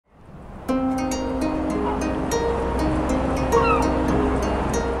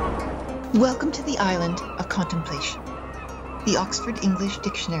Welcome to the Island of Contemplation. The Oxford English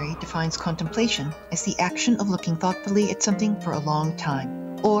Dictionary defines contemplation as the action of looking thoughtfully at something for a long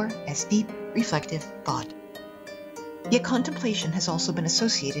time, or as deep, reflective thought. Yet contemplation has also been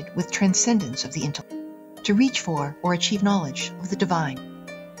associated with transcendence of the intellect, to reach for or achieve knowledge of the divine.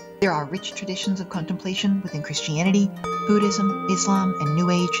 There are rich traditions of contemplation within Christianity, Buddhism, Islam, and New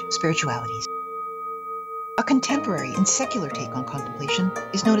Age spiritualities. A contemporary and secular take on contemplation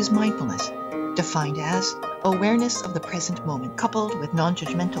is known as mindfulness, defined as awareness of the present moment coupled with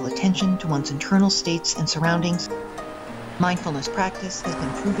non-judgmental attention to one's internal states and surroundings. Mindfulness practice has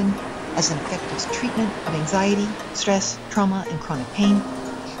been proven as an effective treatment of anxiety, stress, trauma, and chronic pain,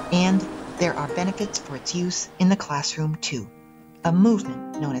 and there are benefits for its use in the classroom too, a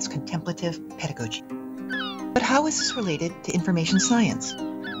movement known as contemplative pedagogy. But how is this related to information science?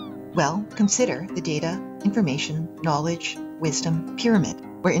 Well, consider the data, information, knowledge, wisdom pyramid,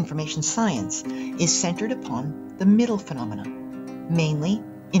 where information science is centered upon the middle phenomena, mainly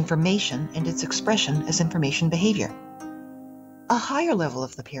information and its expression as information behavior. A higher level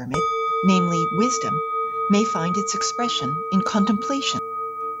of the pyramid, namely wisdom, may find its expression in contemplation,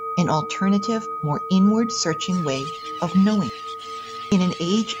 an alternative, more inward-searching way of knowing. In an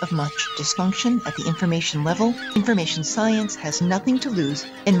age of much dysfunction at the information level, information science has nothing to lose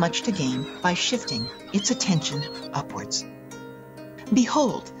and much to gain by shifting its attention upwards.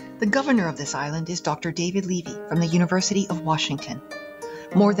 Behold, the governor of this island is Dr. David Levy from the University of Washington.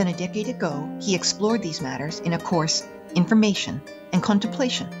 More than a decade ago, he explored these matters in a course, Information and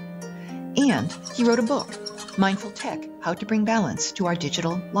Contemplation. And he wrote a book, Mindful Tech: How to Bring Balance to Our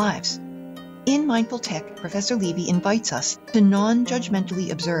Digital Lives. In Mindful Tech, Professor Levy invites us to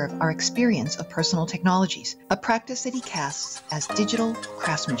non-judgmentally observe our experience of personal technologies, a practice that he casts as digital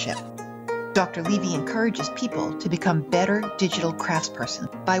craftsmanship. Dr. Levy encourages people to become better digital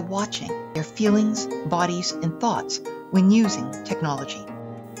craftspersons by watching their feelings, bodies, and thoughts when using technology.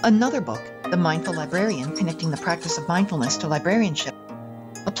 Another book, The Mindful Librarian, Connecting the Practice of Mindfulness to Librarianship,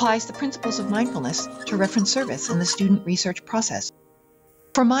 applies the principles of mindfulness to reference service in the student research process.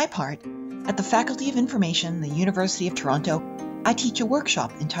 For my part, at the Faculty of Information, the University of Toronto, I teach a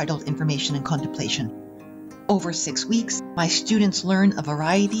workshop entitled Information and Contemplation. Over 6 weeks, my students learn a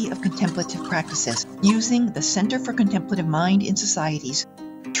variety of contemplative practices using the Center for Contemplative Mind in Society's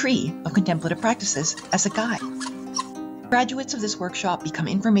Tree of Contemplative Practices as a guide. Graduates of this workshop become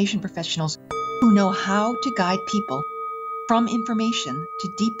information professionals who know how to guide people from information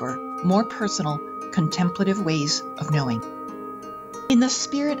to deeper, more personal, contemplative ways of knowing. In the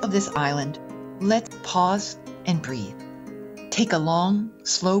spirit of this island, let's pause and breathe. Take a long,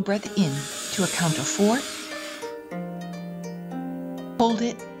 slow breath in to a count of 4. Hold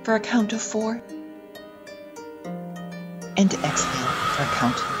it for a count of 4. And exhale for a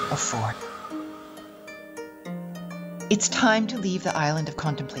count of 4. It's time to leave the island of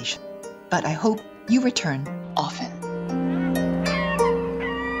contemplation, but I hope you return often.